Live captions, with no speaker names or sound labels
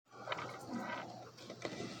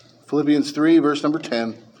Philippians 3, verse number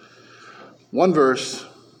 10. One verse.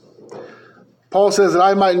 Paul says that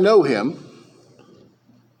I might know him.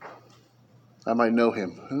 I might know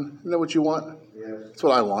him. Isn't that what you want? Yes. That's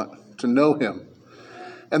what I want, to know him.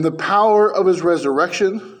 And the power of his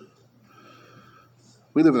resurrection.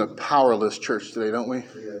 We live in a powerless church today, don't we?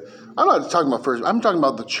 Yes. I'm not talking about first. I'm talking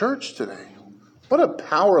about the church today. What a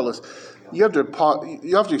powerless. You have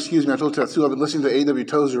to excuse me. I told Tatsu I've been listening to A.W.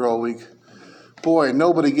 Tozer all week. Boy,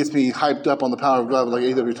 nobody gets me hyped up on the power of God like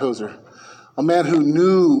A.W. Tozer. A man who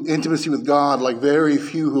knew intimacy with God like very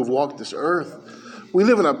few who have walked this earth. We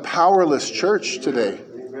live in a powerless church today.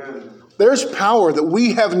 Amen. There's power that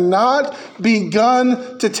we have not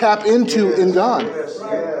begun to tap into in God.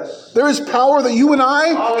 Yes. There is power that you and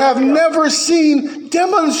I have never seen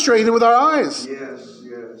demonstrated with our eyes. Yes.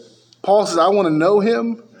 Yes. Paul says, I want to know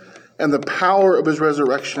him and the power of his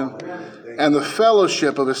resurrection and the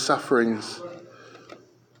fellowship of his sufferings.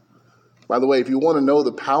 By the way, if you want to know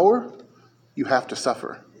the power, you have to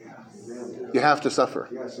suffer. You have to suffer.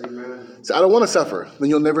 Yes, amen. So I don't want to suffer. Then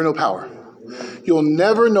you'll never know power. You'll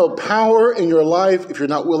never know power in your life if you're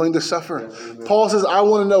not willing to suffer. Paul says, I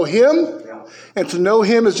want to know him, and to know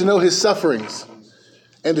him is to know his sufferings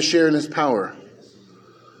and to share in his power.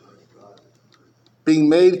 Being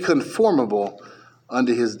made conformable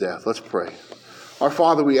unto his death. Let's pray. Our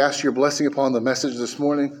Father, we ask your blessing upon the message this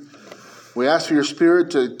morning. We ask for your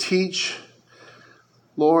Spirit to teach.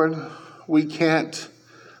 Lord, we can't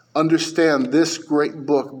understand this great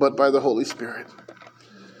book but by the Holy Spirit.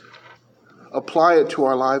 Apply it to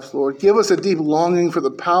our lives, Lord. Give us a deep longing for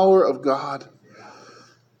the power of God.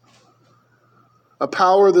 A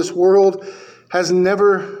power this world has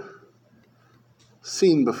never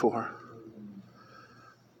seen before.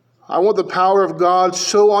 I want the power of God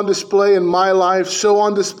so on display in my life, so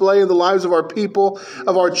on display in the lives of our people,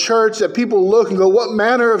 of our church, that people look and go, what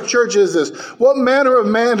manner of church is this? What manner of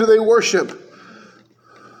man do they worship?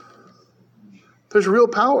 There's real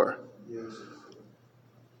power. Yes.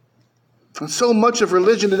 And so much of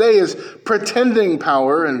religion today is pretending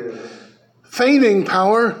power and feigning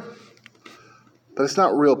power, but it's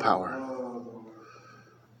not real power.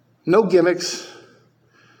 No gimmicks,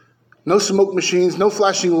 no smoke machines, no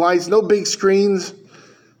flashing lights, no big screens,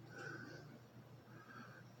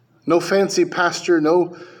 no fancy pastor,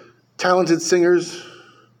 no talented singers.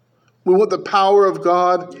 We want the power of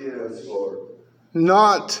God, Yes, Lord.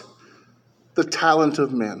 not the talent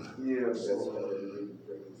of men. Yes, Lord.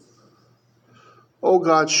 Oh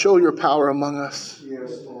God, show your power among us.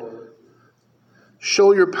 Yes, Lord.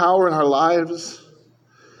 Show your power in our lives.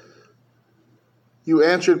 You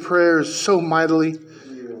answered prayers so mightily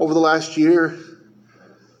over the last year.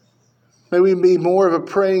 May we be more of a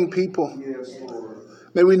praying people. Yes, Lord.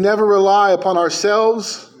 May we never rely upon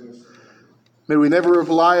ourselves. May we never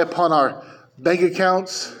rely upon our bank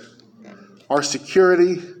accounts, our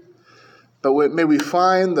security, but may we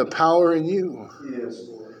find the power in you. Yes,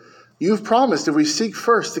 Lord. You've promised if we seek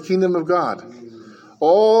first the kingdom of God,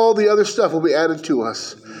 all the other stuff will be added to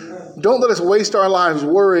us. Don't let us waste our lives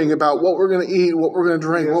worrying about what we're going to eat, what we're going to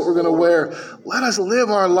drink, what we're going to wear. Let us live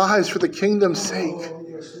our lives for the kingdom's sake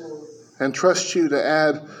and trust you to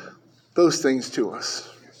add those things to us.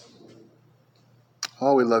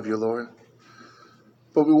 Oh, we love you, Lord.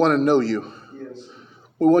 But we want to know you. Yes.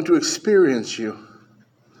 We want to experience you.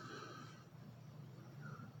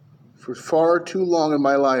 For far too long in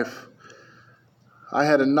my life, I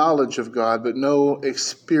had a knowledge of God, but no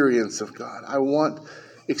experience of God. I want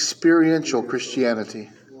experiential Christianity.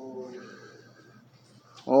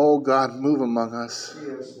 Oh, God, move among us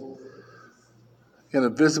in a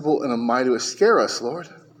visible and a mighty way. Scare us, Lord.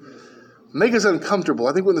 Make us uncomfortable.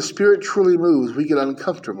 I think when the Spirit truly moves, we get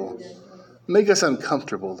uncomfortable. Make us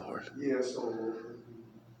uncomfortable, Lord. Yes, Lord.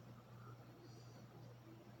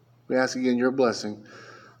 We ask again your blessing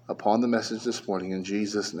upon the message this morning. In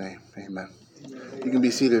Jesus' name, amen. You can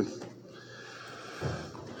be seated.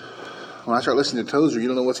 When I start listening to Tozer, you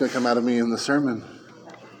don't know what's going to come out of me in the sermon.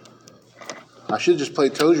 I should just play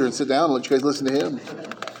Tozer and sit down and let you guys listen to him.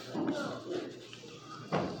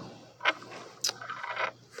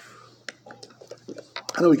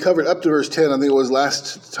 I know we covered up to verse 10. I think it was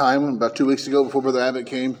last time, about 2 weeks ago before Brother Abbott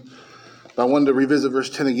came. But I wanted to revisit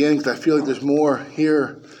verse 10 again because I feel like there's more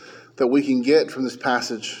here that we can get from this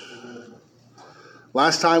passage.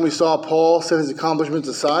 Last time we saw Paul set his accomplishments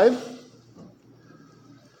aside.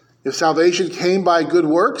 If salvation came by good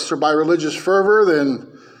works or by religious fervor, then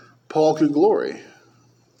Paul could glory.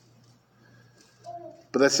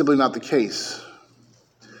 But that's simply not the case.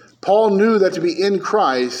 Paul knew that to be in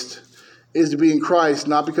Christ is to be in Christ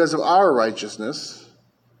not because of our righteousness,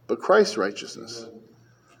 but Christ's righteousness.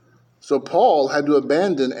 So Paul had to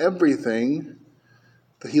abandon everything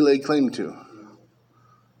that he laid claim to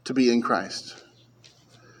be in Christ.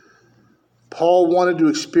 Paul wanted to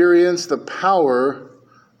experience the power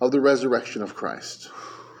of the resurrection of Christ.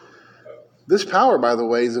 This power, by the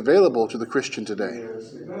way, is available to the Christian today.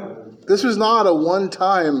 This was not a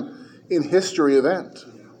one-time in history event.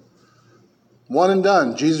 One and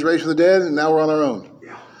done. Jesus raised from the dead, and now we're on our own.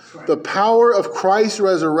 The power of Christ's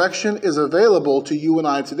resurrection is available to you and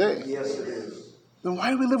I today. Yes, it is. Then why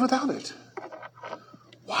do we live without it?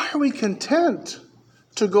 Why are we content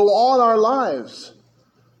to go on our lives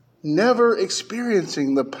never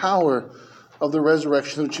experiencing the power of the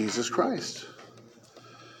resurrection of Jesus Christ?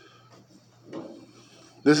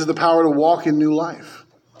 This is the power to walk in new life.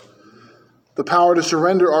 The power to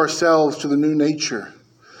surrender ourselves to the new nature.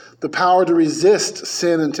 The power to resist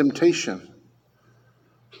sin and temptation.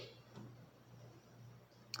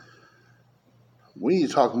 We need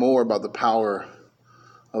to talk more about the power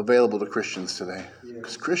available to Christians today.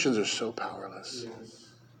 Because Christians are so powerless. Yes.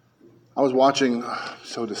 I was watching,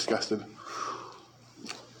 so disgusted.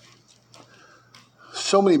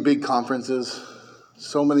 So many big conferences.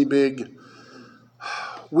 So many big...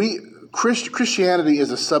 Christianity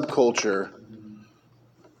is a subculture.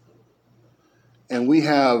 And we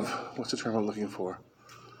have, what's the term I'm looking for?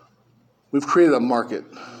 We've created a market.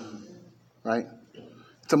 Right?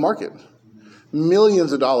 It's a market.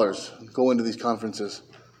 Millions of dollars go into these conferences.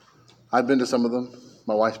 I've been to some of them.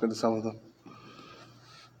 My wife's been to some of them.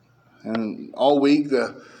 And all week,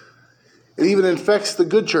 it even infects the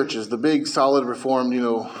good churches, the big, solid, reformed,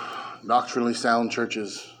 doctrinally sound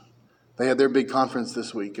churches. They had their big conference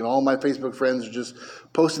this week, and all my Facebook friends are just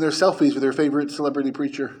posting their selfies with their favorite celebrity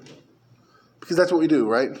preacher. Because that's what we do,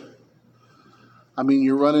 right? I mean,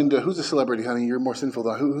 you run into, who's a celebrity, honey? You're more sinful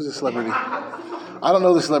than who's a celebrity? I don't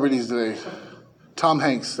know the celebrities today. Tom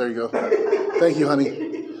Hanks, there you go. Thank you,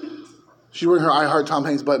 honey. She's wearing her I Heart Tom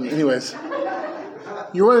Hanks button. Anyways,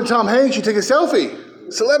 you run into Tom Hanks, you take a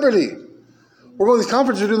selfie. Celebrity. We're going to these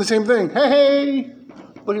conferences, we're doing the same thing. Hey,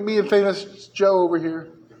 look at me and famous Joe over here.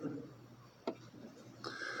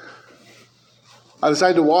 I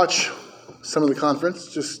decided to watch some of the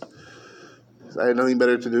conference, just because I had nothing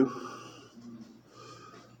better to do.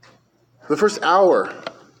 The first hour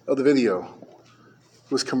of the video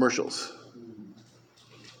was commercials.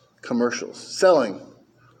 Commercials. Selling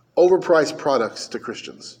overpriced products to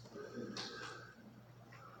Christians.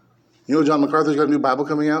 You know John MacArthur's got a new Bible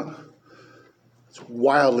coming out? It's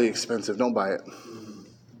wildly expensive. Don't buy it.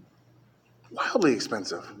 Wildly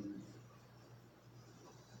expensive.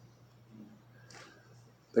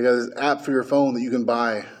 They got this app for your phone that you can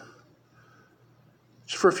buy.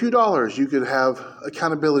 Just for a few dollars, you could have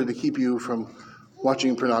accountability to keep you from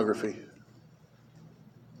watching pornography.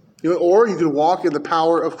 Or you could walk in the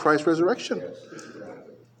power of Christ's resurrection.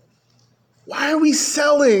 Why are we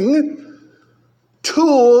selling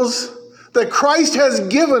tools that Christ has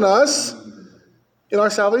given us in our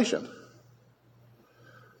salvation?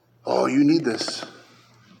 Oh, you need this.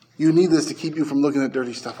 You need this to keep you from looking at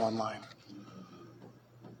dirty stuff online.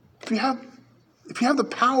 If you have the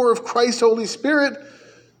power of Christ's Holy Spirit,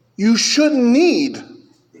 you shouldn't need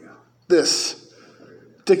this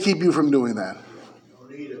to keep you from doing that.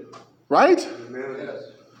 Don't need it. Right? Amen. Yes.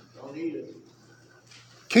 Don't need it.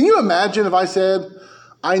 Can you imagine if I said,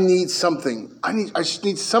 I need something. I just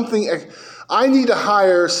need something. I need to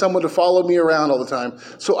hire someone to follow me around all the time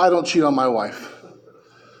so I don't cheat on my wife.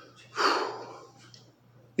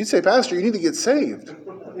 You'd say, Pastor, you need to get saved.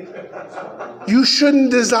 You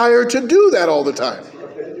shouldn't desire to do that all the time.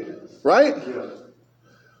 Right?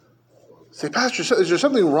 Say, Pastor, is there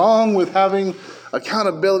something wrong with having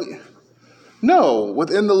accountability? No.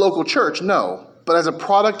 Within the local church, no. But as a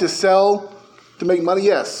product to sell, to make money,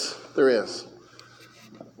 yes, there is.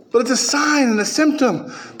 But it's a sign and a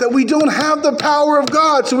symptom that we don't have the power of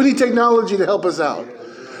God, so we need technology to help us out.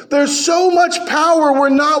 There's so much power we're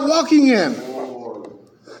not walking in.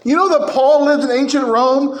 You know that Paul lived in ancient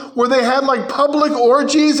Rome where they had like public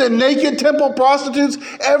orgies and naked temple prostitutes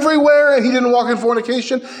everywhere, and he didn't walk in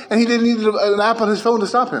fornication, and he didn't need an app on his phone to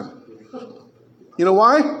stop him. You know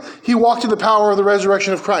why? He walked in the power of the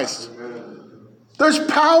resurrection of Christ. There's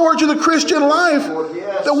power to the Christian life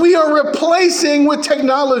that we are replacing with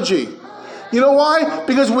technology. You know why?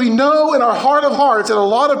 Because we know in our heart of hearts that a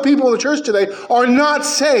lot of people in the church today are not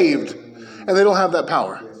saved, and they don't have that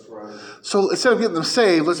power. So instead of getting them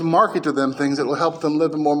saved, let's market to them things that will help them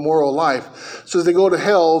live a more moral life. So as they go to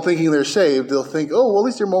hell thinking they're saved, they'll think, oh, well, at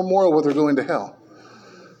least they're more moral when they're going to hell.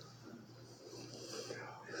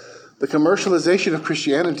 The commercialization of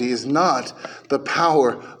Christianity is not the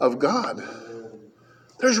power of God.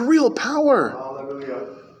 There's real power. Hallelujah.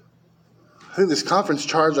 I think this conference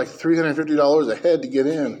charged like $350 a head to get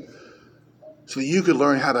in so that you could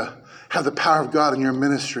learn how to have the power of God in your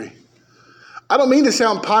ministry. I don't mean to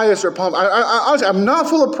sound pious or pompous. Honestly, I'm not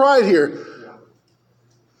full of pride here.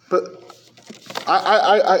 But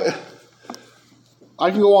I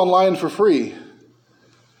can go online for free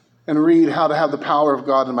and read how to have the power of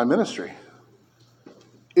God in my ministry.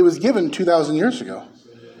 It was given 2,000 years ago.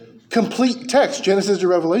 Complete text, Genesis to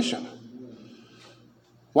Revelation.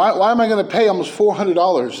 Why am I going to pay almost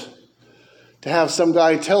 $400 to have some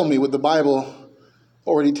guy tell me what the Bible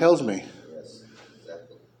already tells me? Yes,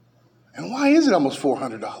 exactly. And why is it almost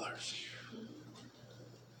 $400?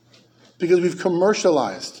 Because we've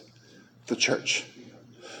commercialized the church.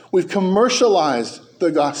 We've commercialized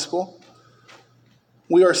the gospel.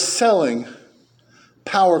 We are selling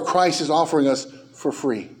power Christ is offering us for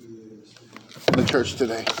free in the church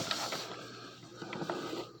today.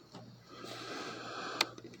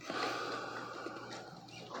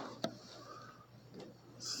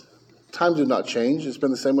 Times have not changed. It's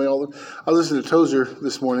been the same way all the... I listened to Tozer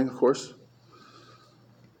this morning, of course.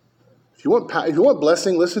 If you want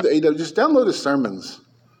blessing, listen to AW. Just download his sermons.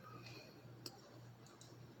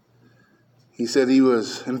 He said he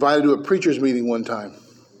was invited to a preacher's meeting one time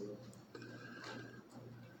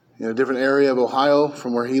in a different area of Ohio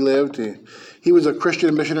from where he lived. He was a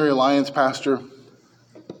Christian Missionary Alliance pastor.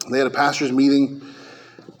 They had a pastor's meeting.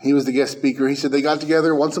 He was the guest speaker. He said they got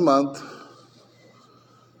together once a month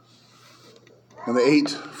and they ate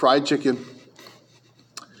fried chicken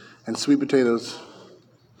and sweet potatoes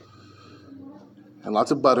and lots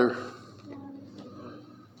of butter.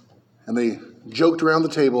 And they joked around the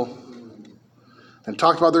table and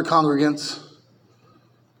talked about their congregants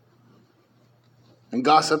and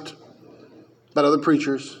gossiped about other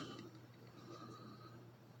preachers.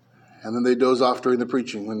 And then they doze off during the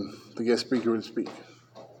preaching when the guest speaker would speak.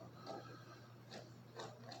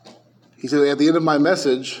 He said, at the end of my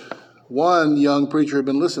message, one young preacher had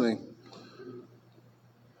been listening.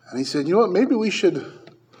 And he said, you know what, maybe we should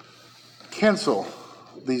cancel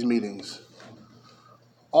these meetings.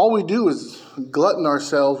 All we do is glutton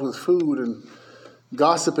ourselves with food and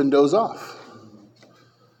gossip and doze off.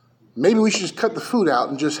 Maybe we should just cut the food out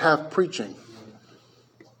and just have preaching.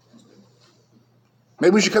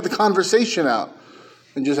 Maybe we should cut the conversation out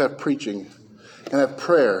and just have preaching and have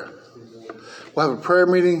prayer. We'll have a prayer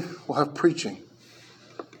meeting, we'll have preaching.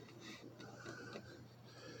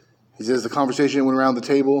 He says the conversation went around the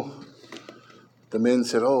table. The men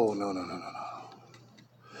said, oh, no.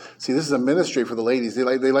 See, this is a ministry for the ladies. They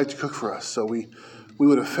like to cook for us, so we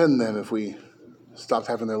would offend them if we stopped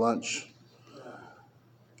having their lunch.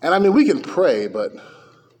 And I mean, we can pray, but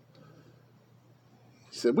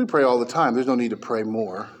he said, we pray all the time. There's no need to pray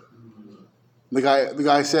more. The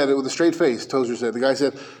guy said it with a straight face, Tozer said. The guy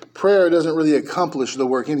said, prayer doesn't really accomplish the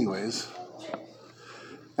work anyways.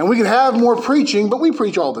 And we can have more preaching, but we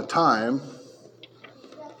preach all the time.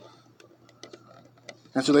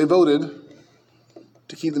 And so they voted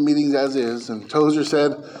to keep the meetings as is. And Tozer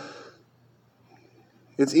said,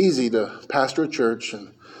 it's easy to pastor a church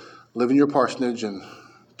and live in your parsonage and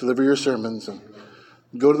deliver your sermons and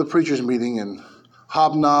go to the preacher's meeting and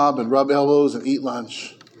hobnob and rub elbows and eat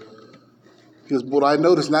lunch. Because what I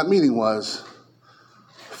noticed in that meeting was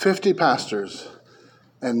 50 pastors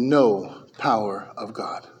and no power of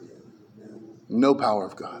God. No power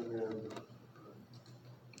of God.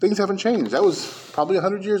 Things haven't changed. That was probably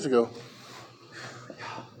 100 years ago.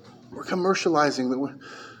 We're commercializing that.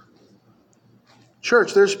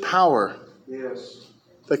 Church, there's power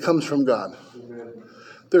that comes from God. Amen.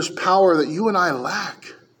 There's power that you and I lack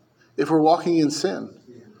if we're walking in sin.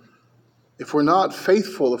 If we're not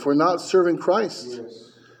faithful, if we're not serving Christ.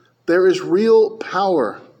 Yes. There is real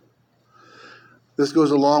power. This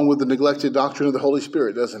goes along with the neglected doctrine of the Holy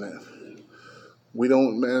Spirit, doesn't it? We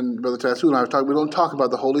don't, and Brother Tattoo and I have talked, we don't talk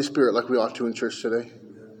about the Holy Spirit like we ought to in church today.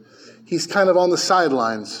 He's kind of on the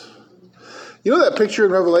sidelines. You know that picture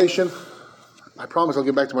in Revelation? I promise I'll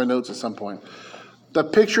get back to my notes at some point. The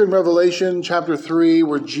picture in Revelation chapter 3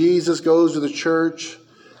 where Jesus goes to the church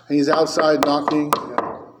and he's outside knocking.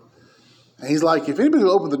 And he's like, if anybody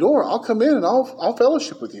will open the door, I'll come in and I'll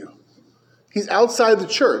fellowship with you. He's outside the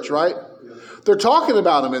church, right? They're talking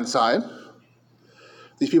about him inside.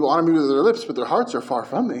 These people honor me with their lips, but their hearts are far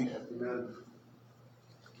from me. Amen.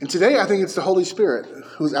 And today I think it's the Holy Spirit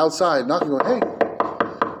who's outside knocking, going, hey,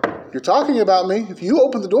 you're talking about me. If you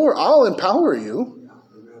open the door, I'll empower you.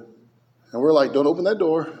 Amen. And we're like, don't open that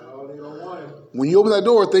door. Oh, you don't want it. When you open that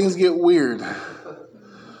door, things get weird.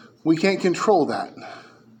 We can't control that.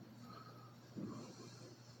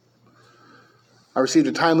 I received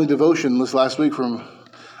a timely devotion this last week from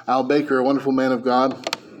Al Baker, a wonderful man of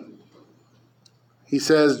God. He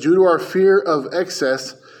says, due to our fear of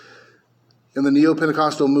excess in the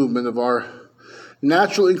neo-Pentecostal movement, of our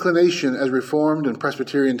natural inclination as Reformed and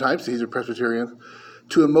Presbyterian types, he's a Presbyterian,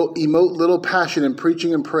 to emote little passion in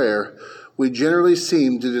preaching and prayer, we generally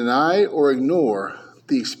seem to deny or ignore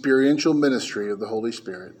the experiential ministry of the Holy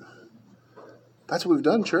Spirit. That's what we've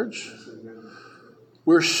done, church.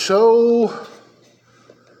 We're so,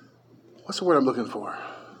 what's the word I'm looking for?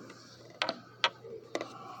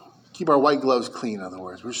 Keep our white gloves clean, in other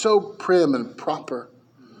words. We're so prim and proper.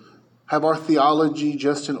 Have our theology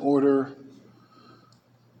just in order.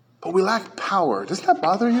 But we lack power. Doesn't that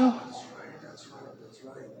bother you?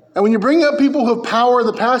 And when you bring up people who have power in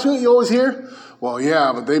the past, you always hear, well,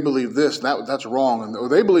 yeah, but they believe this, that's wrong. Or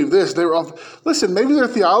they believe this, they were off. Listen, maybe their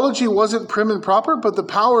theology wasn't prim and proper, but the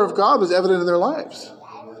power of God was evident in their lives.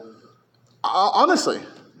 Honestly,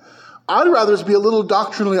 I'd rather us be a little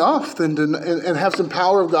doctrinally off than and have some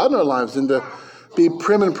power of God in our lives than to be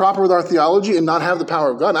prim and proper with our theology and not have the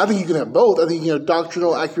power of God. And I think you can have both. I think you can have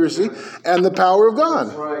doctrinal accuracy and the power of God.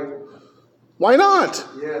 That's right. Why not?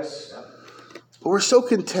 Yes. But we're so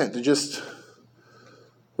content to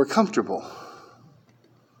we're comfortable.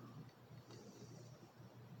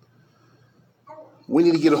 We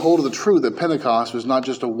need to get a hold of the truth that Pentecost was not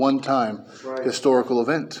just a one-time historical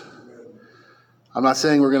event. I'm not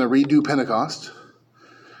saying we're going to redo Pentecost,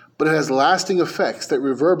 but it has lasting effects that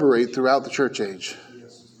reverberate throughout the church age.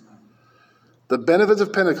 The benefits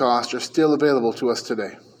of Pentecost are still available to us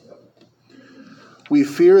today. We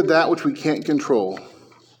fear that which we can't control,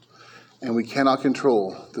 and we cannot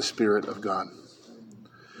control the Spirit of God.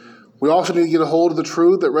 We also need to get a hold of the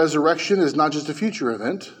truth that resurrection is not just a future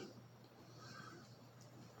event.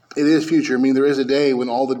 It is future. I mean, there is a day when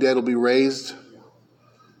all the dead will be raised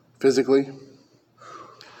physically.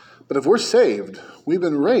 But if we're saved, we've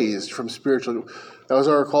been raised from spiritual. That was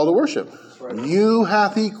our call to worship. Right. You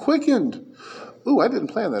hath he quickened. Ooh, I didn't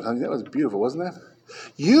plan that, honey. That was beautiful, wasn't that?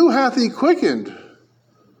 You hath he quickened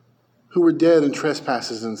who were dead in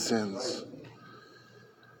trespasses and sins.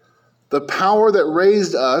 The power that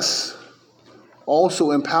raised us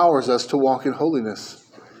also empowers us to walk in holiness.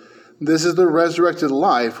 This is the resurrected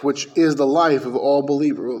life, which is the life of all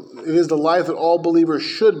believers. It is the life that all believers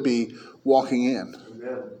should be walking in.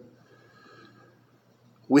 Amen.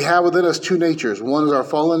 We have within us two natures. One is our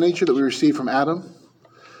fallen nature that we received from Adam.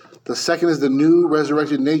 The second is the new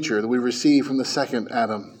resurrected nature that we received from the second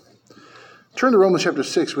Adam. Turn to Romans chapter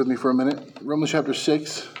 6 with me for a minute. Romans chapter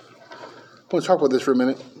 6. I want to talk about this for a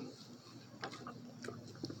minute.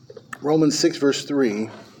 Romans 6 verse 3.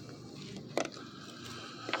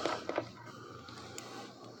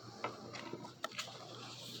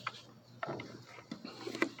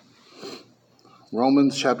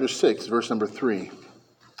 Romans chapter 6 verse number 3.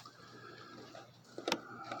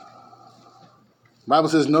 The Bible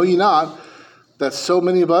says, know ye not that so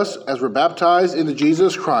many of us, as were baptized into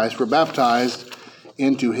Jesus Christ, were baptized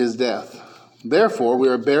into his death. Therefore, we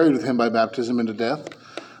are buried with him by baptism into death,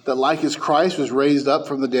 that like as Christ was raised up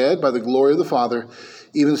from the dead by the glory of the Father,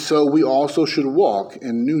 even so we also should walk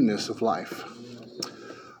in newness of life.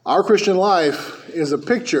 Our Christian life is a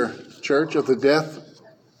picture, church, of the death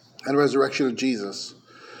and resurrection of Jesus.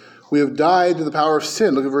 We have died to the power of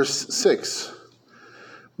sin. Look at verse 6.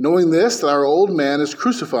 Knowing this, that our old man is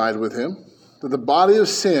crucified with him, that the body of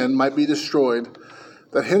sin might be destroyed,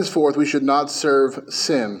 that henceforth we should not serve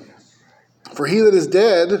sin. For he that is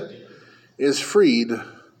dead is freed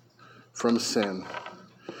from sin.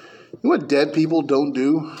 You know what dead people don't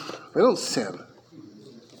do? They don't sin.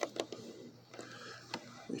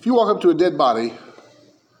 If you walk up to a dead body,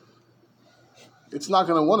 it's not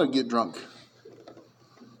going to want to get drunk.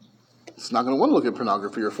 It's not going to want to look at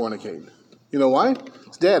pornography or fornicate. You know why?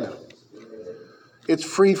 It's dead. It's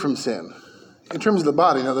free from sin. In terms of the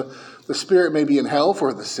body, now the spirit may be in hell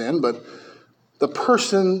for the sin, but the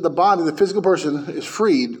person, the body, the physical person is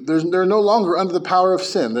freed. They're no longer under the power of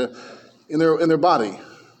sin. They're in their body,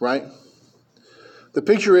 right? The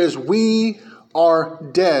picture is we are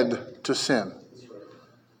dead to sin.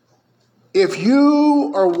 If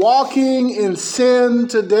you are walking in sin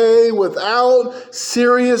today without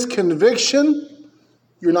serious conviction,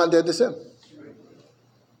 you're not dead to sin.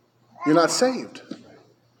 You're not saved.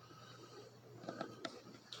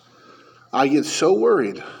 I get so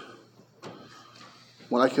worried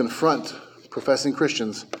when I confront professing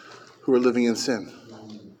Christians who are living in sin.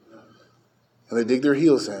 And they dig their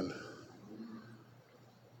heels in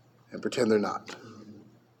and pretend they're not.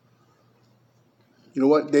 You know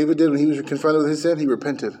what David did when he was confronted with his sin? He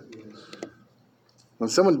repented. When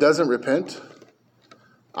someone doesn't repent,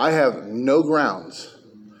 I have no grounds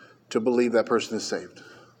to believe that person is saved.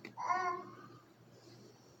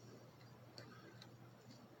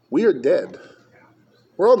 We are dead.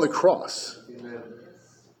 We're on the cross. Amen.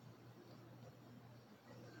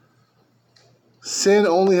 Sin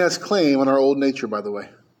only has claim on our old nature, by the way.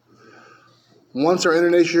 Once our inner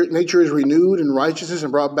nature is renewed in righteousness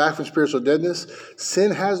and brought back from spiritual deadness,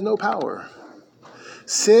 sin has no power.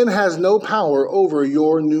 Sin has no power over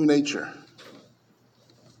your new nature.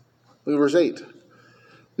 Look at verse 8.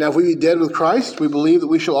 Now, if we be dead with Christ, we believe that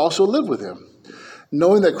we shall also live with him,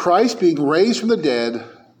 knowing that Christ, being raised from the dead,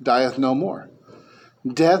 dieth no more.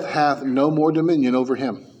 Death hath no more dominion over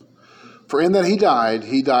him. For in that he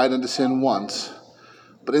died unto sin once.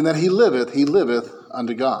 But in that he liveth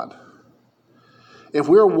unto God. If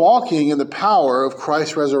we are walking in the power of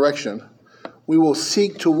Christ's resurrection, we will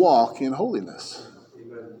seek to walk in holiness.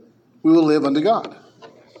 Amen. We will live unto God.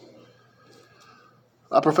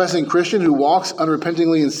 A professing Christian who walks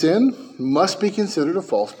unrepentingly in sin must be considered a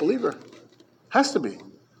false believer. Has to be.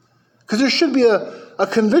 Because there should be a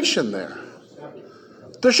conviction there.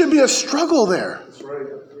 There should be a struggle there. That's right.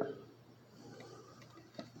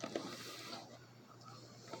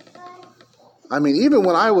 I mean, even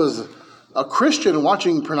when I was a Christian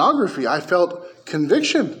watching pornography, I felt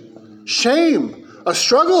conviction, shame, a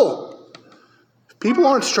struggle. If people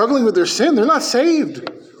aren't struggling with their sin, they're not saved.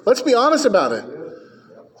 Let's be honest about it.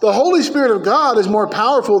 The Holy Spirit of God is more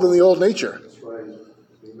powerful than the old nature. That's right.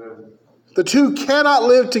 Amen. The two cannot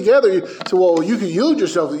live together. So, well, you can yield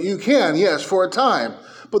yourself. You can, yes, for a time.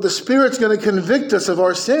 But the Spirit's going to convict us of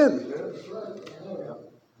our sin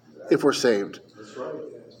if we're saved. That's right.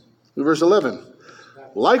 Verse 11.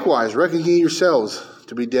 Likewise, reckon ye yourselves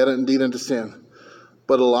to be dead indeed unto sin,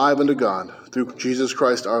 but alive unto God through Jesus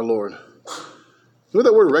Christ our Lord. You know what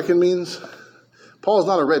that word reckon means? Paul's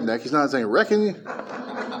not a redneck. He's not saying reckon.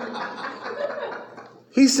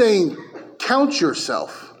 He's saying count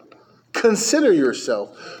yourself. Consider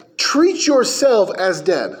yourself. Treat yourself as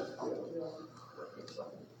dead.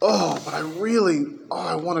 Oh, but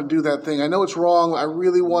I want to do that thing. I know it's wrong. I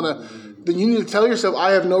really want to. Then you need to tell yourself,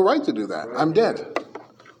 I have no right to do that. I'm dead.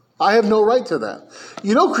 I have no right to that.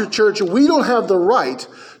 You know, church, we don't have the right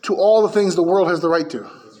to all the things the world has the right to.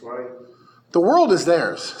 That's right. The world is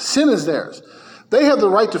theirs. Sin is theirs. They have the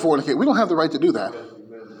right to fornicate. We don't have the right to do that.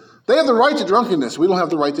 They have the right to drunkenness. We don't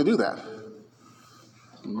have the right to do that.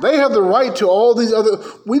 They have the right to all these other.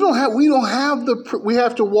 We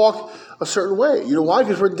have to walk a certain way. You know why?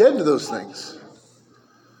 Because we're dead to those things.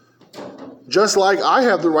 Just like I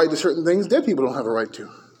have the right to certain things dead people don't have a right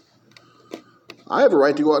to. I have a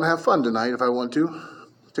right to go out and have fun tonight if I want to.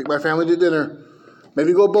 Take my family to dinner.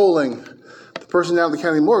 Maybe go bowling. The person down at the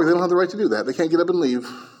county morgue, they don't have the right to do that. They can't get up and leave.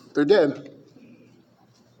 They're dead.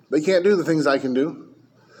 They can't do the things I can do.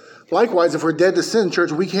 Likewise, if we're dead to sin,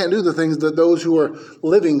 church, we can't do the things that those who are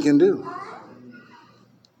living can do.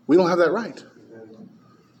 We don't have that right.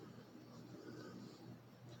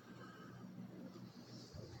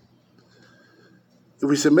 If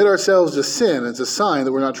we submit ourselves to sin, it's a sign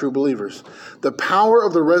that we're not true believers. The power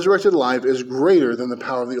of the resurrected life is greater than the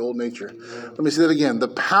power of the old nature. Let me say that again. The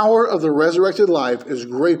power of the resurrected life is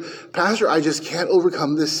great. Pastor, I just can't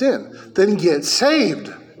overcome this sin. Then get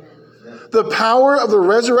saved. The power of the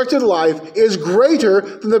resurrected life is greater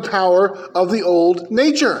than the power of the old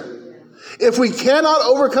nature. If we cannot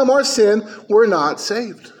overcome our sin, we're not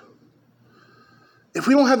saved. If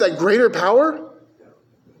we don't have that greater power,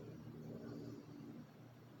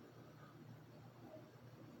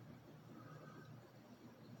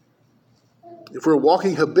 if we're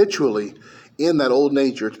walking habitually in that old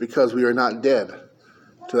nature, it's because we are not dead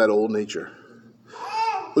to that old nature.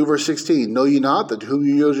 Look at verse 16. Know ye not that to whom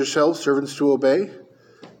you yield yourselves servants to obey,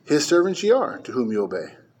 his servants ye are to whom you obey,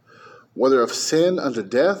 whether of sin unto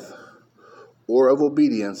death or of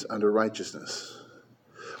obedience unto righteousness.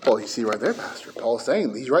 Well, you see right there, Pastor, Paul's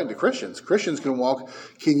saying, he's writing to Christians. Christians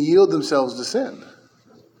can yield themselves to sin.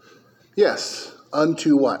 Yes,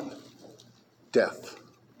 unto what? Death.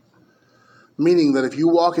 Meaning that if you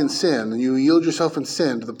walk in sin and you yield yourself in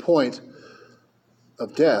sin to the point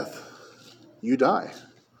of death, you die.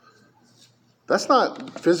 That's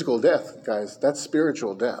not physical death, guys. That's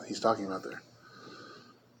spiritual death he's talking about there.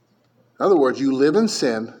 In other words, you live in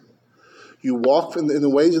sin, you walk in the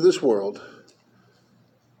ways of this world,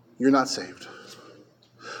 you're not saved.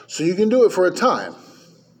 So you can do it for a time,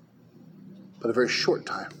 but a very short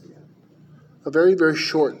time. A very, very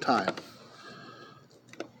short time.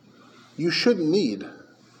 You shouldn't need, can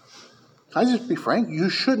I just be frank? You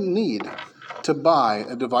shouldn't need to buy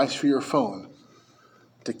a device for your phone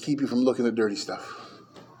to keep you from looking at dirty stuff.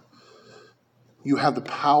 You have the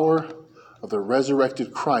power of the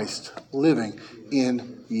resurrected Christ living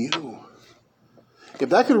in you. If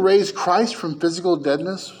that could raise Christ from physical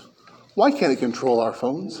deadness, why can't it control our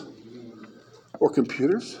phones or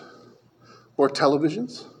computers or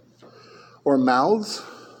televisions or mouths?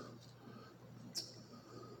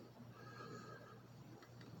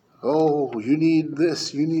 Oh, you need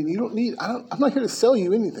this. I'm not here to sell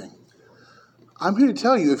you anything. I'm here to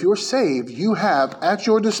tell you, if you're saved, you have at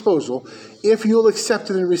your disposal, if you'll accept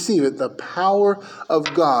it and receive it, the power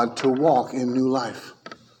of God to walk in new life.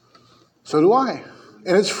 So do I.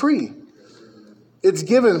 And it's free. It's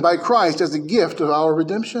given by Christ as a gift of our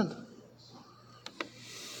redemption.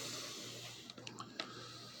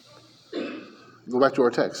 Go back to our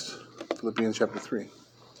text, Philippians chapter 3.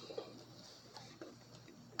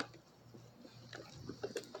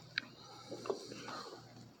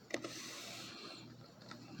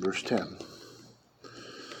 Verse 10.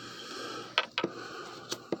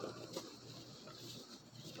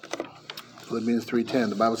 Philippians 3:10.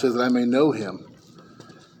 The Bible says that I may know him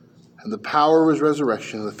and the power of his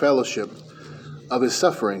resurrection and the fellowship of his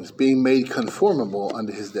sufferings, being made conformable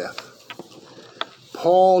unto his death.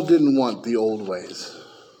 Paul didn't want the old ways.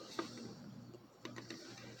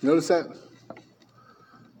 Notice that?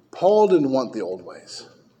 Paul didn't want the old ways.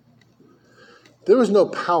 There was no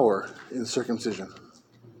power in circumcision.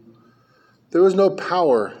 There was no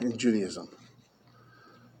power in Judaism.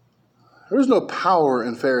 There was no power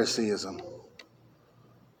in Phariseeism.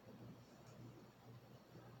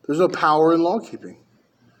 There's no power in law keeping.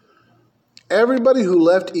 Everybody who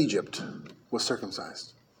left Egypt was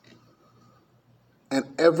circumcised. And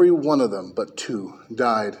every one of them but two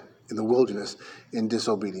died in the wilderness in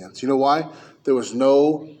disobedience. You know why? There was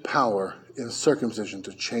no power in circumcision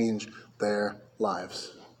to change their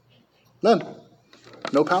lives. None.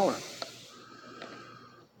 No power.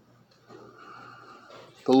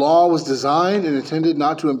 The law was designed and intended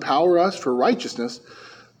not to empower us for righteousness,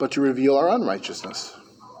 but to reveal our unrighteousness.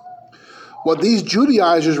 What these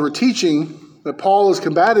Judaizers were teaching, that Paul is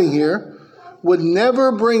combating here, would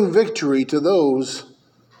never bring victory to those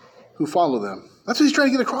who follow them. That's what he's trying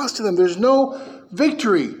to get across to them. There's no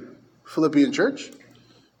victory, Philippian church,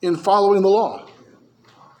 in following the law.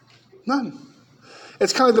 None.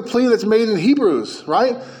 It's kind of the plea that's made in Hebrews,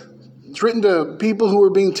 right? It's written to people who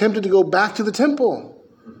were being tempted to go back to the temple.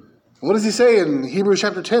 What does he say in Hebrews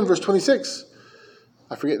chapter 10, verse 26?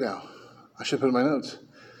 I forget now. I should put it in my notes.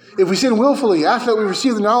 If we sin willfully, after that we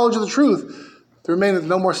receive the knowledge of the truth, there remaineth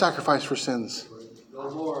no more sacrifice for sins. No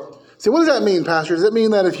more. See, what does that mean, Pastor? Does that mean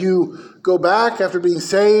that if you go back after being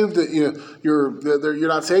saved, that you're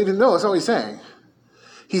not saved? No, that's not what he's saying.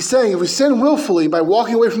 He's saying if we sin willfully by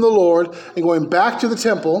walking away from the Lord and going back to the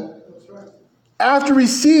temple, after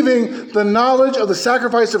receiving the knowledge of the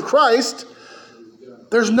sacrifice of Christ,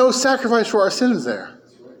 there's no sacrifice for our sins there.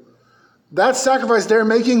 That sacrifice they're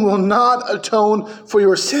making will not atone for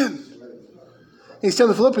your sin. He's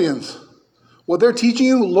telling the Philippians, what they're teaching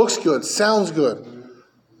you looks good, sounds good,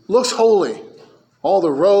 looks holy. All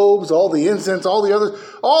the robes, all the incense, all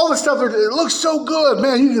the stuff, it looks so good.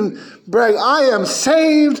 Man, you can brag, I am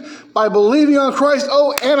saved by believing on Christ.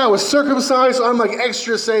 Oh, and I was circumcised, so I'm like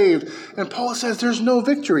extra saved. And Paul says there's no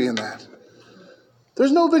victory in that.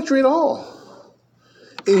 There's no victory at all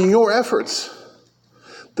in your efforts.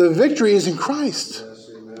 The victory is in Christ.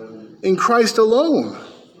 In Christ alone.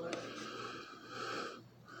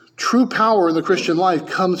 True power in the Christian life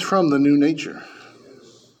comes from the new nature.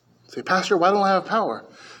 Say, Pastor, why don't I have power?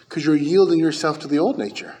 Because you're yielding yourself to the old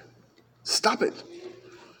nature. Stop it.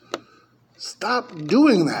 Stop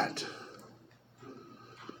doing that.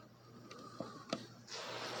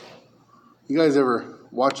 You guys ever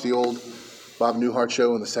watch the old Bob Newhart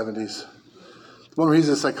show in the 70s? The one where he's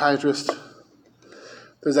a psychiatrist.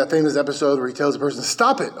 There's that famous episode where he tells the person,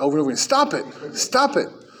 stop it, over and over again. Stop it. Stop it.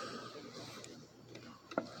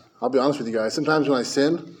 I'll be honest with you guys. Sometimes when I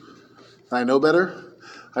sin and I know better,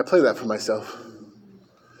 I play that for myself.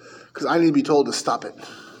 Because I need to be told to stop it.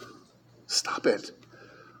 Stop it.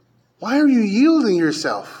 Why are you yielding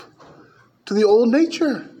yourself to the old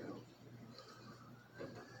nature?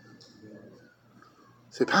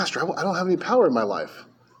 Say, Pastor, I don't have any power in my life.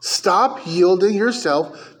 Stop yielding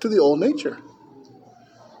yourself to the old nature.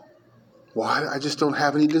 Why? I just don't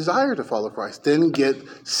have any desire to follow Christ. Then get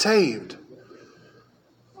saved.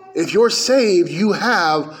 If you're saved, you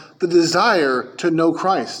have the desire to know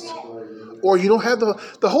Christ. Or you don't have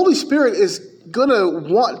the Holy Spirit is going to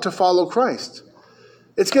want to follow Christ.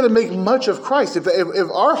 It's going to make much of Christ. If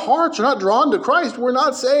our hearts are not drawn to Christ, we're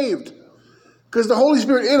not saved. Because the Holy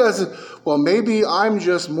Spirit in us, well, maybe I'm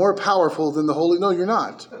just more powerful than the Holy. No, you're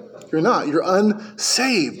not. You're not. You're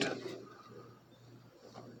unsaved.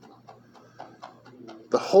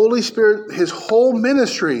 The Holy Spirit, his whole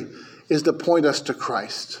ministry is to point us to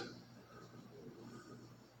Christ.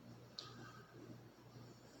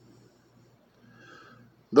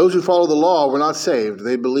 Those who follow the law were not saved.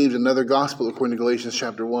 They believed another gospel, according to Galatians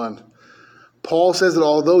chapter 1. Paul says that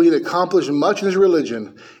although he had accomplished much in his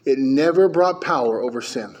religion, it never brought power over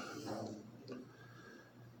sin.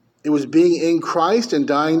 It was being in Christ and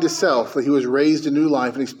dying to self that he was raised to new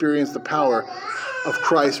life and experienced the power of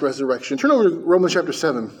Christ's resurrection. Turn over to Romans chapter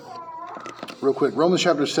 7 real quick. Romans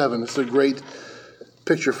chapter 7. This is a great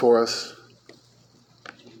picture for us.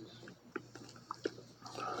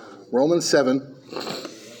 Romans 7.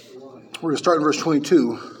 We're going to start in verse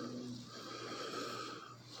 22.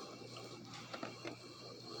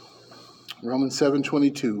 Romans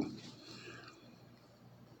 7:22.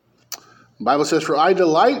 The Bible says, "For I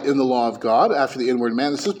delight in the law of God after the inward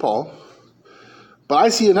man." This is Paul. "But I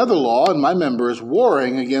see another law in my members,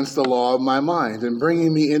 warring against the law of my mind, and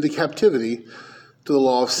bringing me into captivity to the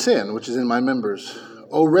law of sin, which is in my members.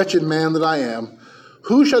 O wretched man that I am,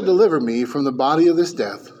 who shall deliver me from the body of this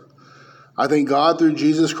death? I thank God through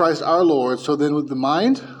Jesus Christ our Lord. So then with the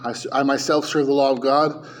mind, I myself serve the law of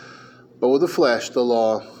God, but with the flesh, the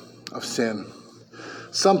law of sin."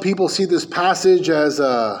 Some people see this passage as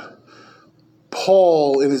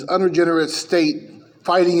Paul in his unregenerate state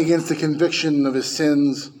fighting against the conviction of his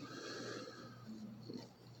sins.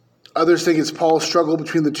 Others think it's Paul's struggle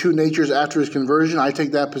between the two natures after his conversion. I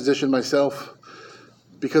take that position myself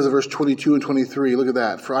because of verse 22 and 23. Look at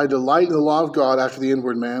that. "For I delight in the law of God after the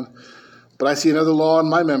inward man, but I see another law in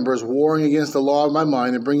my members, warring against the law of my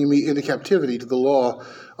mind and bringing me into captivity to the law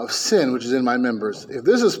of sin, which is in my members." If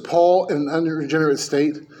this is Paul in an unregenerate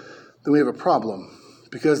state, then we have a problem.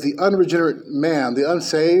 Because the unregenerate man, the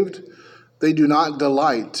unsaved, they do not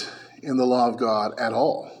delight in the law of God at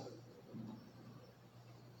all.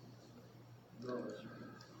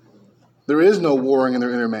 There is no warring in their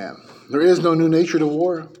inner man. There is no new nature to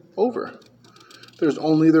war over. There's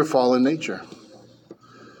only their fallen nature.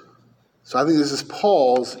 So I think this is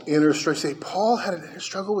Paul's inner struggle. Say, Paul had an inner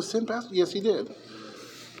struggle with sin, Pastor? Yes, he did.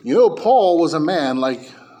 You know, Paul was a man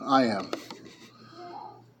like I am.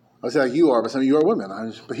 I say like you are, but some of you are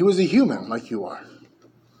women. But he was a human like you are.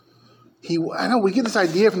 I know we get this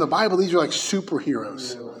idea from the Bible. These are like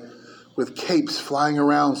superheroes with capes flying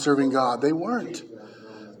around serving God. They weren't.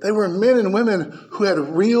 They were men and women who had a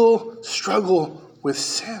real struggle with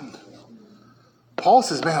sin. Paul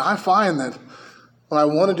says, man, I find that when I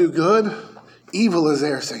want to do good, evil is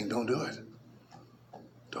there saying, don't do it.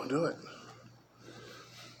 Don't do it.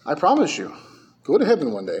 I promise you, go to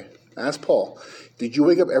heaven one day. Ask Paul, did you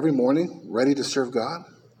wake up every morning ready to serve God?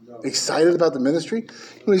 No. Excited about the ministry? You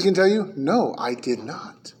know what he's going to tell you? No, I did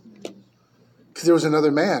not. Because there was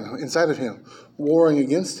another man inside of him warring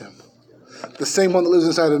against him. The same one that lives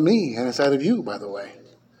inside of me and inside of you, by the way.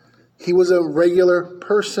 He was a regular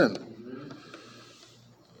person.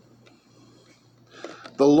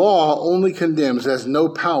 The law only condemns, it has no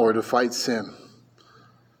power to fight sin.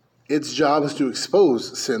 Its job is to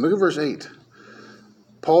expose sin. Look at verse 8.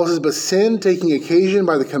 Paul says, "But sin, taking occasion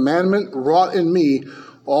by the commandment, wrought in me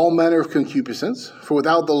all manner of concupiscence. For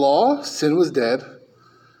without the law, sin was dead."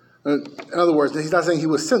 In other words, he's not saying he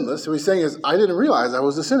was sinless. What he's saying is, I didn't realize I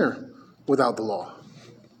was a sinner without the law.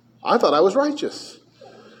 I thought I was righteous.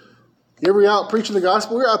 You ever out preaching the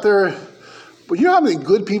gospel? We're out there. But you know how many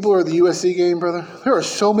good people are at the USC game, brother? There are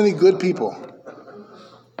so many good people.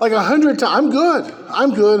 Like 100 times. I'm good.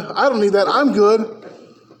 I'm good. I don't need that. I'm good.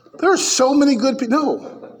 There are so many good people.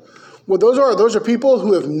 No. What those are people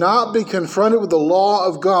who have not been confronted with the law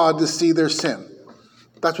of God to see their sin.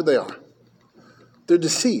 That's what they are. They're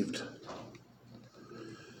deceived.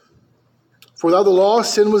 For without the law,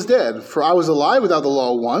 sin was dead. For I was alive without the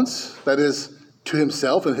law once, that is, to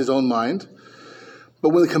himself in his own mind. But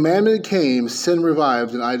when the commandment came, sin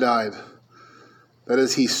revived and I died. That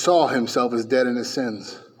is, he saw himself as dead in his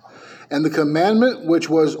sins. And the commandment which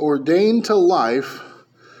was ordained to life,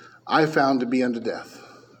 I found to be unto death.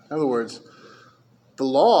 In other words, the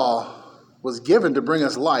law was given to bring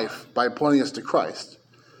us life by pointing us to Christ.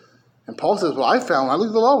 And Paul says, well, I looked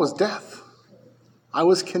at the law was death. I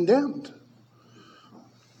was condemned.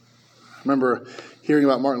 I remember hearing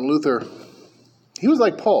about Martin Luther. He was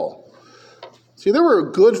like Paul. See, there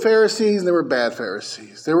were good Pharisees and there were bad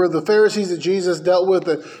Pharisees. There were the Pharisees that Jesus dealt with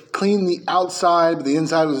that cleaned the outside, but the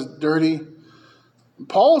inside was dirty.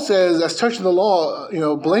 Paul says, that's touching the law,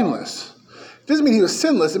 blameless. It doesn't mean he was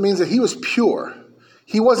sinless. It means that he was pure.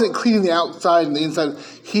 He wasn't cleaning the outside and the inside.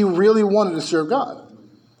 He really wanted to serve God.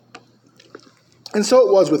 And so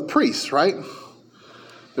it was with priests, right?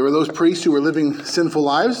 There were those priests who were living sinful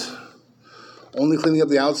lives, only cleaning up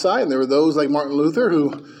the outside, and there were those like Martin Luther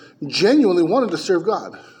who genuinely wanted to serve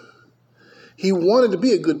God. He wanted to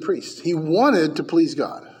be a good priest. He wanted to please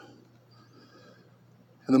God.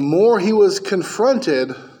 And the more he was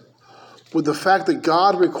confronted with the fact that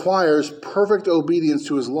God requires perfect obedience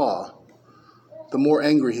to his law, the more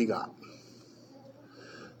angry he got.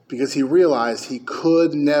 Because he realized he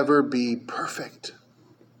could never be perfect.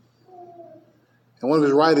 In one of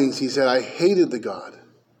his writings, he said, I hated the God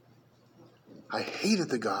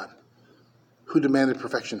who demanded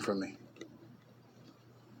perfection from me.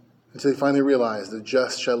 Until he finally realized the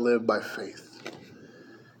just shall live by faith.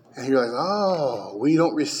 And he realized, we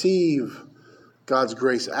don't receive God's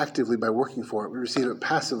grace actively by working for it. We receive it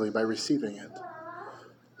passively by receiving it.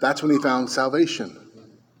 That's when he found salvation.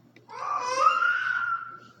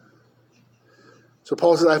 So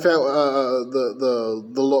Paul says, I found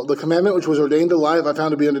the commandment which was ordained to life, I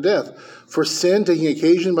found to be unto death. For sin, taking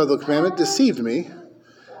occasion by the commandment, deceived me,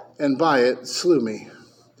 and by it slew me.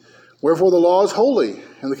 Wherefore the law is holy,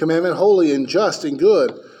 and the commandment holy and just and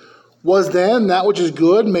good. Was then that which is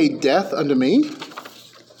good made death unto me?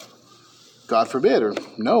 God forbid, or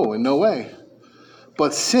no, in no way.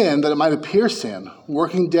 But sin, that it might appear sin,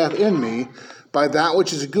 working death in me, by that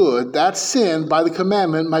which is good, that sin by the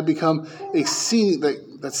commandment might become exceedingly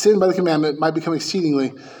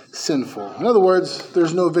sinful. In other words,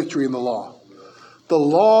 there's no victory in the law. The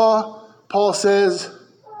law, Paul says,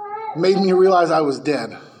 made me realize I was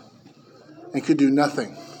dead and could do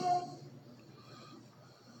nothing.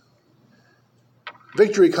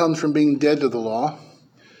 Victory comes from being dead to the law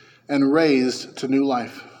and raised to new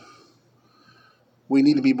life. We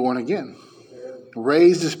need to be born again,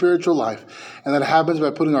 raised to spiritual life. And that happens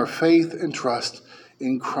by putting our faith and trust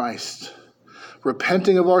in Christ,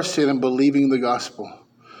 repenting of our sin and believing the gospel.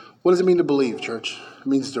 What does it mean to believe, church? It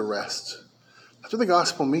means to rest. That's what the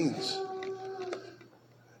gospel means.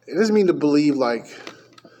 It doesn't mean to believe like,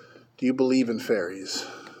 do you believe in fairies?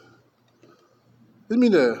 It doesn't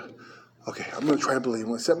mean to, I'm going to try to believe. I'm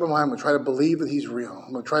going to set my mind. I'm going to try to believe that he's real.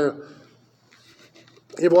 I'm going to try to.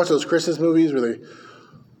 You ever watch those Christmas movies where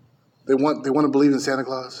they want to believe in Santa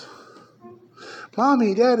Claus?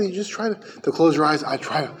 Mommy, Daddy, just try to. They'll close your eyes. I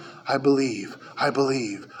believe.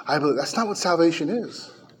 That's not what salvation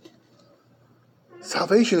is.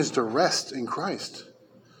 Salvation is to rest in Christ,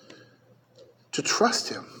 to trust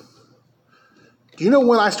him. Do you know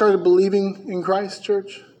when I started believing in Christ,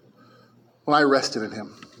 church? When I rested in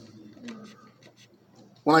him.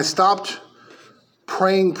 When I stopped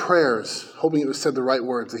praying prayers, hoping it was said the right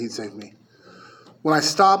words that he'd save me. When I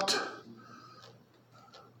stopped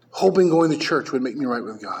hoping going to church would make me right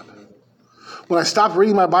with God. When I stopped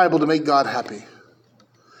reading my Bible to make God happy.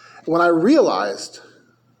 When I realized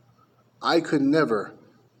I could never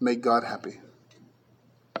make God happy.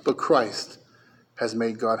 But Christ has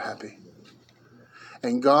made God happy.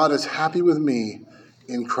 And God is happy with me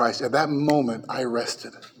in Christ. At that moment, I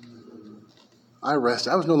rested. I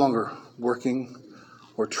rested. I was no longer working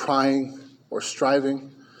or trying or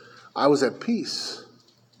striving. I was at peace.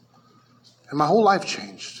 And my whole life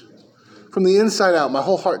changed. From the inside out, my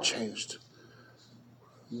whole heart changed.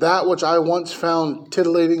 That which I once found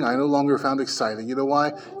titillating, I no longer found exciting. You know why?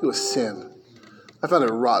 It was sin. I found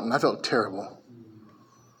it rotten. I felt terrible.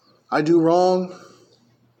 I do wrong.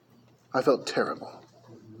 I felt terrible.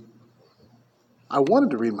 I wanted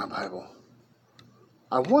to read my Bible.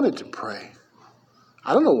 I wanted to pray.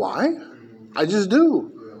 I don't know why. I just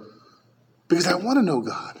do. Because I want to know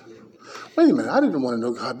God. Wait a minute, I didn't want to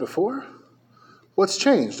know God before. What's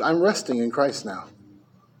changed? I'm resting in Christ now.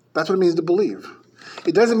 That's what it means to believe.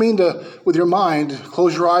 It doesn't mean to, with your mind,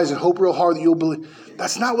 close your eyes and hope real hard that you'll believe.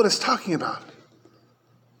 That's not what it's talking about.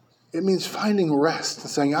 It means finding rest and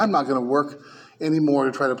saying, I'm not going to work anymore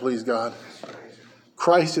to try to please God.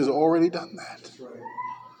 Christ has already done that.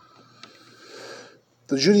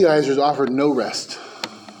 The Judaizers offered no rest,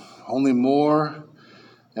 only more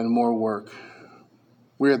and more work.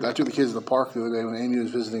 I took the kids to the park the other day when Amy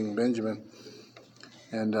was visiting Benjamin,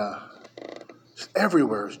 and just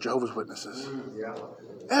everywhere is Jehovah's Witnesses. Yeah.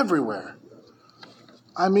 Everywhere.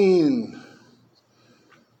 I mean,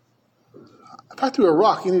 if I threw a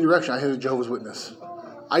rock any direction, I hit a Jehovah's Witness.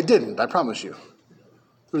 I didn't, I promise you.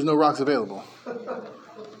 There's no rocks available.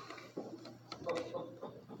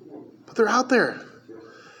 But they're out there.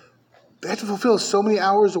 They have to fulfill so many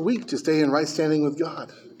hours a week to stay in right standing with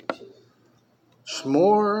God. Just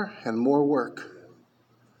more and more work.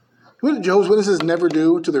 What do Jehovah's Witnesses never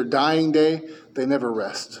do to their dying day? They never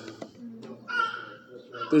rest.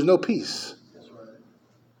 There's no peace.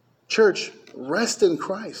 Church, Rest in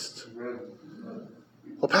Christ.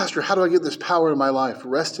 Well, Pastor, how do I get this power in my life?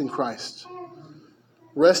 Rest in Christ.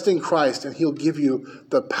 Rest in Christ, and he'll give you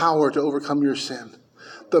the power to overcome your sin,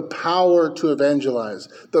 the power to evangelize,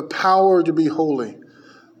 the power to be holy,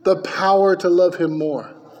 the power to love him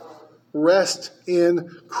more. Rest in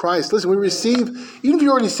Christ. Listen, we receive, even if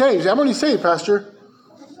you're already saved, I'm already saved, Pastor.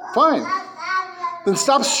 Fine. Then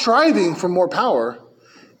stop striving for more power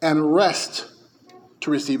and rest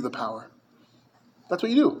to receive the power. That's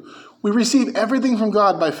what you do. We receive everything from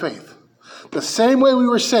God by faith. The same way we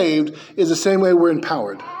were saved is the same way we're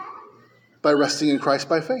empowered, by resting in Christ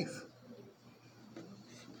by faith.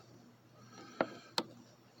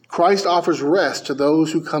 Christ offers rest to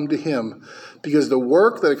those who come to him because the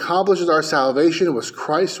work that accomplishes our salvation was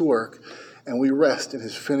Christ's work, and we rest in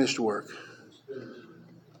his finished work.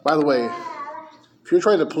 By the way, if you're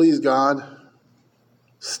trying to please God,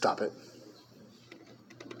 stop it.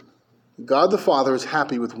 God the Father is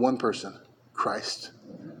happy with one person, Christ.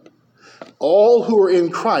 All who are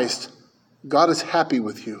in Christ, God is happy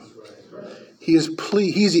with you. He's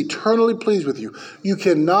eternally pleased with you. You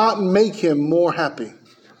cannot make him more happy.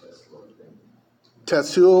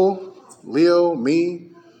 Tetsuo, Leo,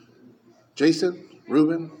 me, Jason,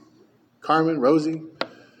 Ruben, Carmen, Rosie,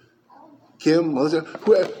 Kim, Melissa,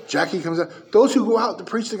 whoever, Jackie comes out. Those who go out to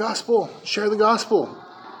preach the gospel, share the gospel.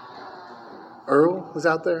 Earl was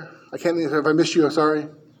out there. I can't, if I missed you, I'm sorry.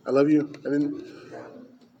 I love you. I didn't.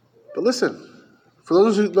 But listen, for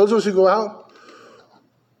those of us who go out,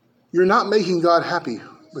 you're not making God happy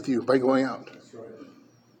with you by going out.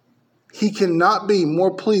 He cannot be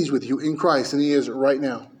more pleased with you in Christ than he is right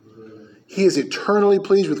now. He is eternally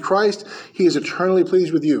pleased with Christ. He is eternally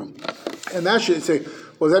pleased with you. And that should say,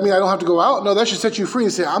 well, does that mean I don't have to go out? No, that should set you free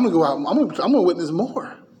and say, I'm going to go out. I'm going to witness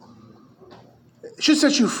more. It should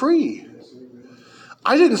set you free.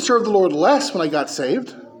 I didn't serve the Lord less when I got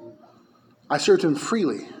saved. I served him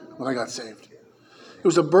freely when I got saved. It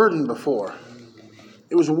was a burden before.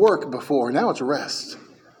 It was work before. Now it's rest.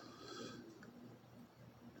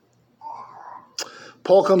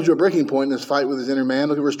 Paul comes to a breaking point in his fight with his inner man.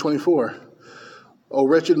 Look at verse 24. Oh,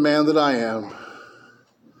 wretched man that I am.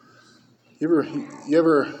 You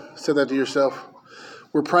ever said that to yourself?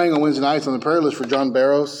 We're praying on Wednesday nights on the prayer list for John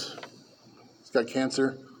Barrows. He's got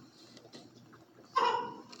cancer.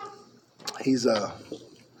 He's a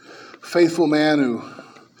faithful man who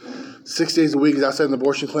 6 days a week is outside an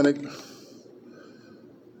abortion clinic.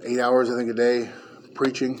 8 hours, I think, a day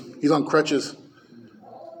preaching. He's on crutches.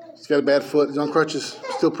 He's got a bad foot. He's on crutches.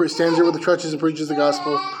 Still stands there with the crutches and preaches the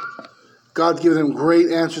gospel. God's given him great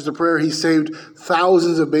answers to prayer. He saved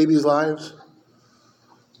thousands of babies' lives.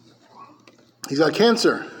 He's got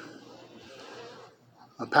cancer.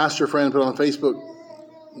 A pastor friend put on Facebook,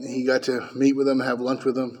 he got to meet with him, have lunch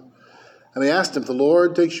with him. And they asked him, if the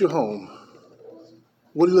Lord takes you home,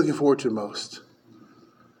 what are you looking forward to most?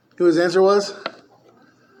 You know what his answer was?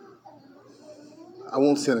 I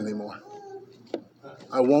won't sin anymore.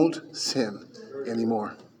 I won't sin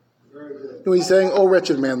anymore. You know what he's saying? Oh,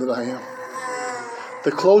 wretched man that I am.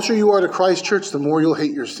 The closer you are to Christ, church, the more you'll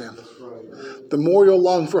hate your sin. The more you'll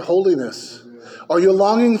long for holiness. Are you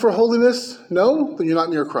longing for holiness? No? Then you're not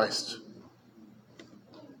near Christ.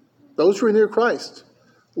 Those who are near Christ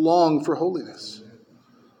long for holiness.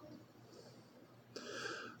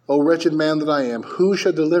 O wretched man that I am, who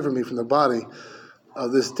shall deliver me from the body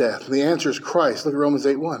of this death? And the answer is Christ. Look at Romans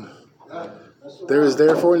 8:1. There is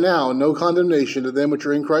therefore now no condemnation to them which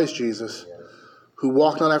are in Christ Jesus, who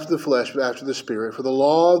walk not after the flesh, but after the Spirit. For the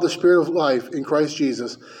law of the Spirit of life in Christ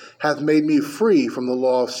Jesus hath made me free from the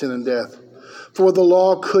law of sin and death. For what the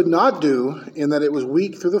law could not do, in that it was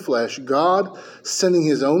weak through the flesh, God, sending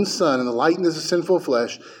his own Son in the likeness of sinful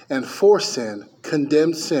flesh, and for sin,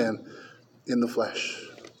 condemned sin in the flesh.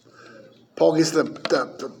 Paul gets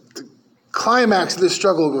the climax of this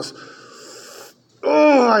struggle and goes,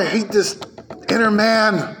 oh, I hate this inner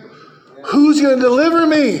man. Who's going to deliver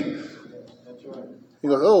me? He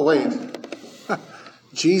goes, oh, wait.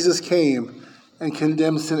 Jesus came and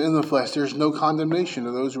condemned sin in the flesh. There's no condemnation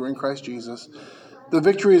to those who are in Christ Jesus. The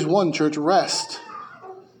victory is won, church. Rest.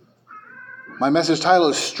 My message title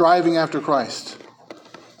is Striving After Christ.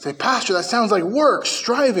 Say, Pastor, that sounds like work,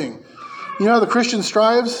 striving. You know how the Christian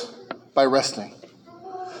strives? By resting.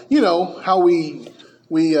 You know how we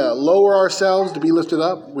lower ourselves to be lifted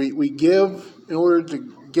up. We give in order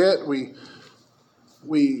to get. We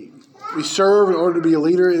serve in order to be a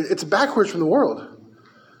leader. It's backwards from the world.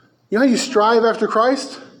 You know how you strive after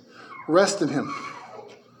Christ? Rest in him.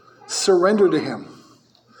 Surrender to him.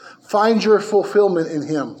 Find your fulfillment in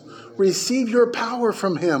him. Receive your power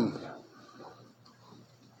from him.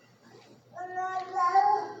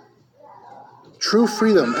 True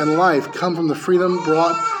freedom and life come from the freedom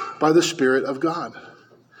brought by the Spirit of God.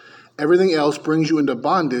 Everything else brings you into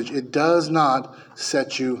bondage. It does not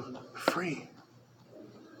set you free.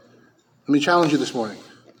 Let me challenge you this morning.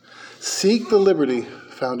 Seek the liberty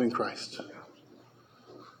found in Christ.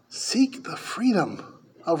 Seek the freedom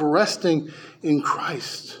of resting in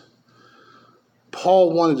Christ.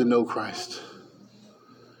 Paul wanted to know Christ.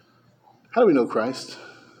 How do we know Christ?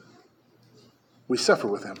 We suffer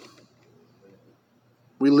with him.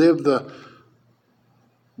 We live the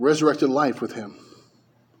resurrected life with him.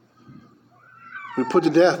 We put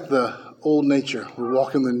to death the old nature. We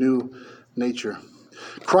walk in the new nature.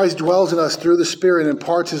 Christ dwells in us through the Spirit and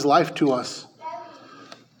imparts his life to us.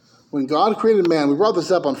 When God created man, we brought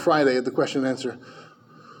this up on Friday at the question and answer.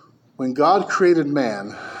 When God created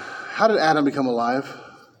man, how did Adam become alive?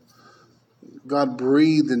 God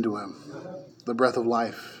breathed into him the breath of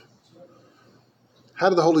life. How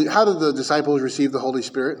did the disciples receive the Holy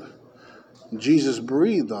Spirit? Jesus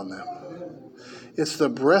breathed on them. It's the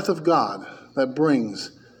breath of God that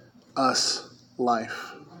brings us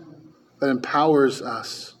life, that empowers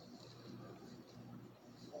us.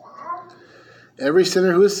 Every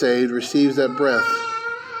sinner who is saved receives that breath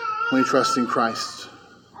when he trusts in Christ.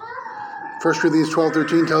 1 Corinthians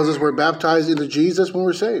 12:13 tells us we're baptized into Jesus when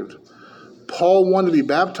we're saved. Paul wanted to be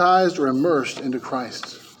baptized or immersed into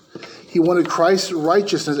Christ. He wanted Christ's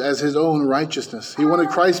righteousness as his own righteousness. He wanted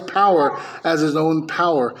Christ's power as his own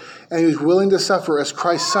power. And he was willing to suffer as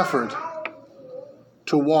Christ suffered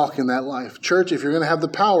to walk in that life. Church, if you're going to have the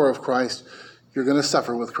power of Christ, you're going to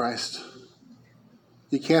suffer with Christ.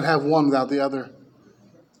 You can't have one without the other.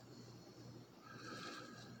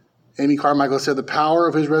 Amy Carmichael said the power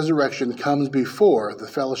of his resurrection comes before the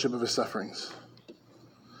fellowship of his sufferings.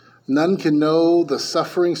 None can know the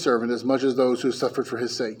suffering servant as much as those who suffered for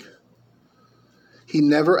his sake. He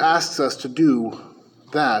never asks us to do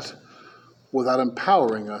that without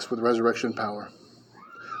empowering us with resurrection power.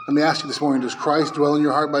 Let me ask you this morning, does Christ dwell in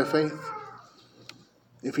your heart by faith?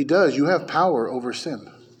 If he does, you have power over sin.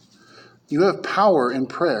 You have power in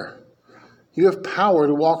prayer. You have power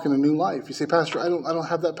to walk in a new life. You say, Pastor, I don't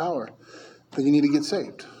have that power. Then you need to get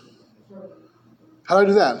saved. How do I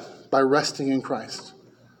do that? By resting in Christ.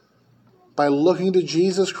 By looking to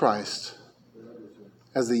Jesus Christ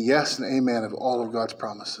as the yes and amen of all of God's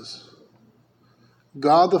promises.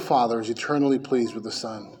 God the Father is eternally pleased with the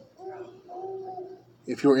Son.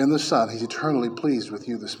 If you're in the Son, he's eternally pleased with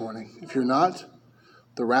you this morning. If you're not,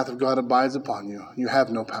 the wrath of God abides upon you. You have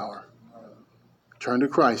no power. Turn to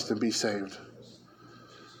Christ and be saved.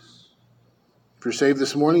 If you're saved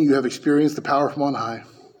this morning, you have experienced the power from on high.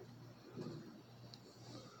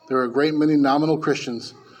 There are a great many nominal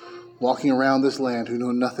Christians walking around this land who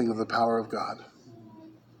know nothing of the power of God.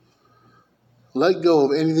 Let go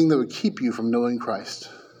of anything that would keep you from knowing Christ,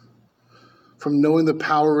 from knowing the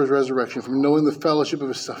power of his resurrection, from knowing the fellowship of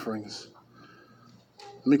his sufferings.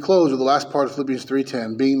 Let me close with the last part of Philippians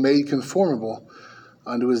 3:10, being made conformable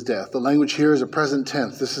unto his death. The language here is a present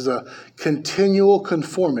tense. This is a continual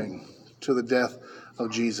conforming to the death of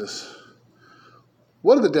Jesus.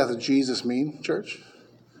 What did the death of Jesus mean, church?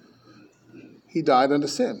 He died unto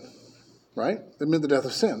sin, right? That meant the death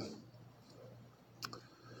of sin.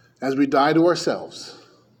 As we die to ourselves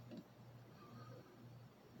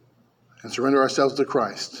and surrender ourselves to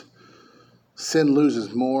Christ, sin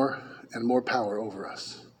loses more and more power over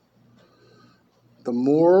us. The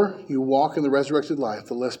more you walk in the resurrected life,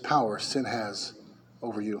 the less power sin has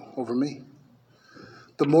over you, over me.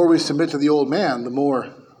 The more we submit to the old man, the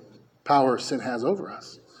more power sin has over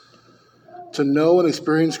us. To know and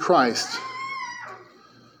experience Christ,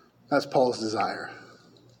 that's Paul's desire.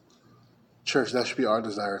 Church, that should be our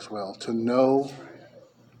desire as well. To know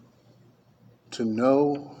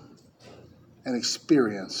and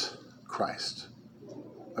experience Christ.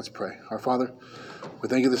 Let's pray. Our Father, we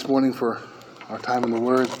thank you this morning for our time in the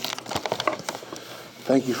Word.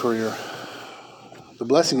 Thank you for the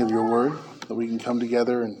blessing of your Word, that we can come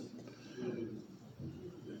together and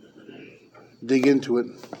dig into it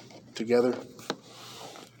together.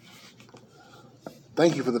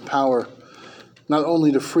 Thank you for the power not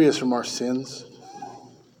only to free us from our sins,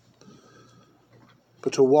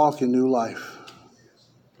 but to walk in new life.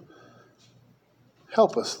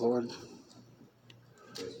 Help us, Lord.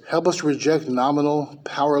 Help us to reject nominal,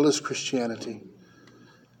 powerless Christianity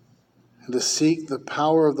and to seek the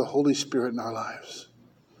power of the Holy Spirit in our lives.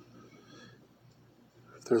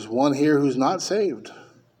 If there's one here who's not saved,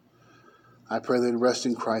 I pray they'd rest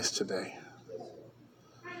in Christ today.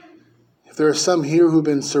 If there are some here who've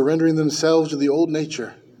been surrendering themselves to the old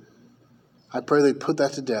nature, I pray they put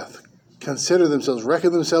that to death. Consider themselves,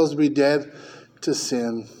 reckon themselves to be dead, to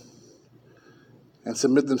sin and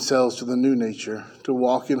submit themselves to the new nature, to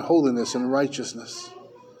walk in holiness and righteousness.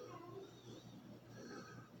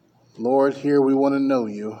 Lord, here we want to know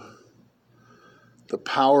you, the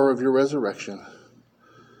power of your resurrection,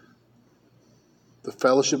 the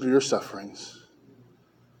fellowship of your sufferings.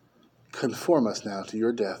 Conform us now to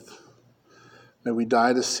your death. May we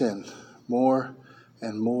die to sin more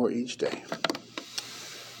and more each day.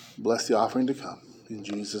 Bless the offering to come. In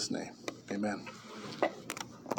Jesus' name, amen.